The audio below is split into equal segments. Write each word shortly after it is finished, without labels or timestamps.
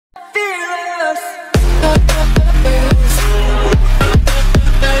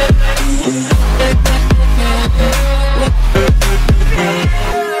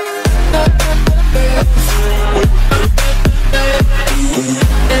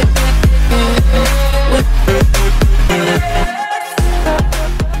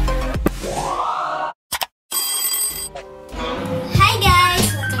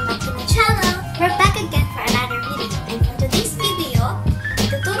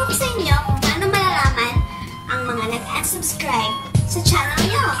mag-subscribe sa channel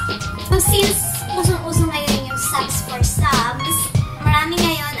nyo. So since usong-uso ngayon yung subs for subs, marami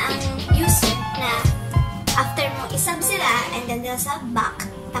ngayon ang user na after mo isub sila and then they'll sub back.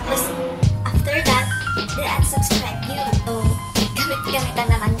 Tapos after that, they'll unsubscribe you. So gamit-gamitan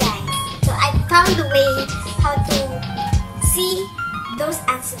naman guys. So I found a way how to see those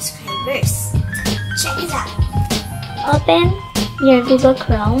unsubscribers. Check it out. Open your Google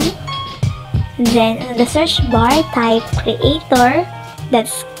Chrome. Then in the search bar, type creator.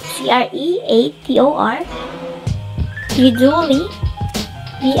 That's creator. Vidooly.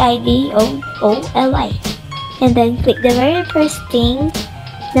 Vidooly. And then click the very first thing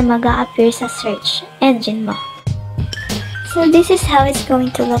na mag-a-appear sa search engine mo. So this is how it's going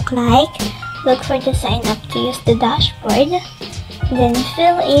to look like. Look for the sign up to use the dashboard. Then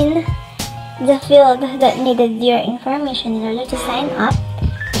fill in the field that needed your information in order to sign up.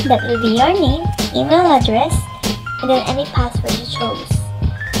 That will be your name, email address, and then any password you chose.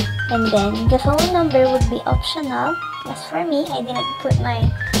 And then the phone number would be optional. As for me, I didn't put my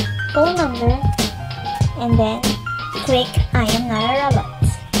phone number. And then click I am not a robot.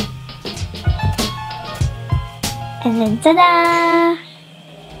 And then tada!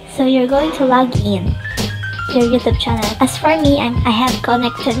 So you're going to log in your YouTube channel. As for me, I have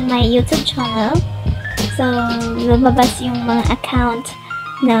connected my YouTube channel. So lumabas yung mga account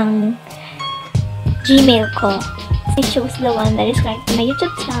ng Gmail ko. I chose the one that is connected to my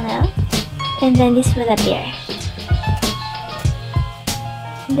YouTube channel. And then this will appear.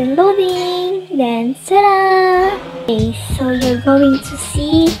 And then loading. Then ta-da! Okay, so you're going to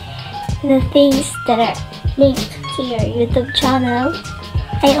see the things that are linked to your YouTube channel.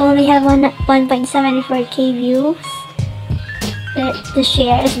 I only have 1.74k views. The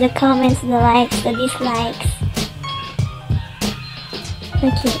shares, the comments, the likes, the dislikes.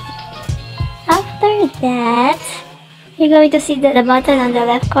 Okay. After that, you're going to see the button on the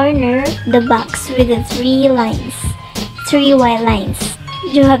left corner, the box with the three white lines.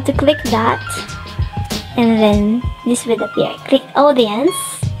 You have to click that, and then this will appear. Click audience,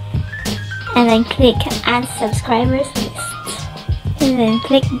 and then click add subscribers list, and then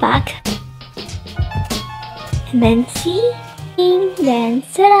click back, and then see, then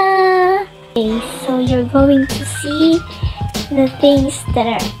ta-da! Okay, so you're going to see the things that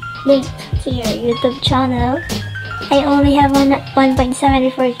are linked to your YouTube channel. I only have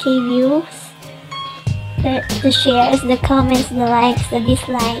 1.74k views. The shares, the comments, the likes, the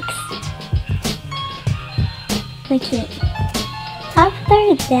dislikes. Okay.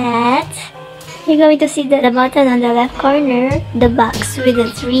 After that, you're going to see the button on the left corner, the box with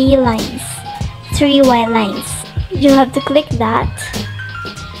the three white lines. You have to click that,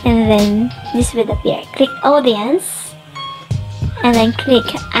 and then this will appear. Click audience, and then click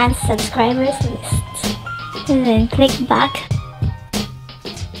add subscribers list, and then click back,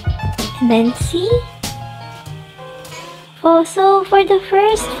 and then see. So for the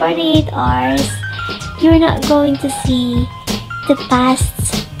first 48 hours, you're not going to see the past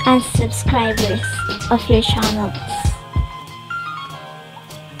unsubscribers of your channels.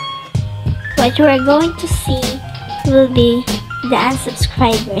 What you are going to see will be the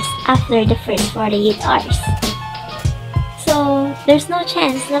unsubscribers after the first 48 hours. So, there's no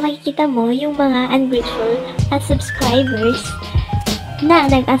chance na makikita mo yung mga ungrateful unsubscribers na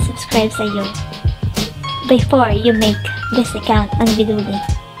nag-unsubscribe sa'yo before you make this account on Vidooly.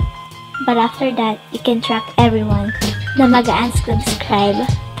 But after that, you can track everyone na mag-unsubscribe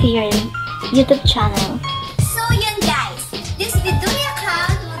to your YouTube channel. So yun guys, this Vidooly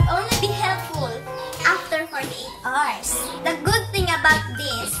account would only be helpful after 48 hours. The good thing about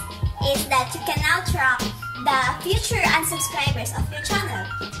this is that you can now track the future unsubscribers of your channel.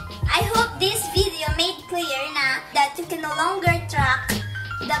 I hope this video made clear na that you can no longer track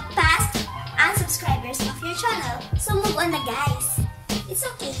the past unsubscribers of your channel. So move on na guys. It's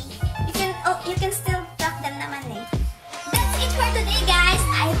okay. You can still track them naman eh. That's it for today guys.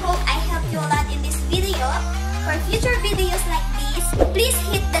 I hope I helped you a lot in this video. For future videos like this, please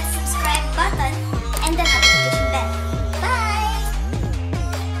hit that subscribe button and the notification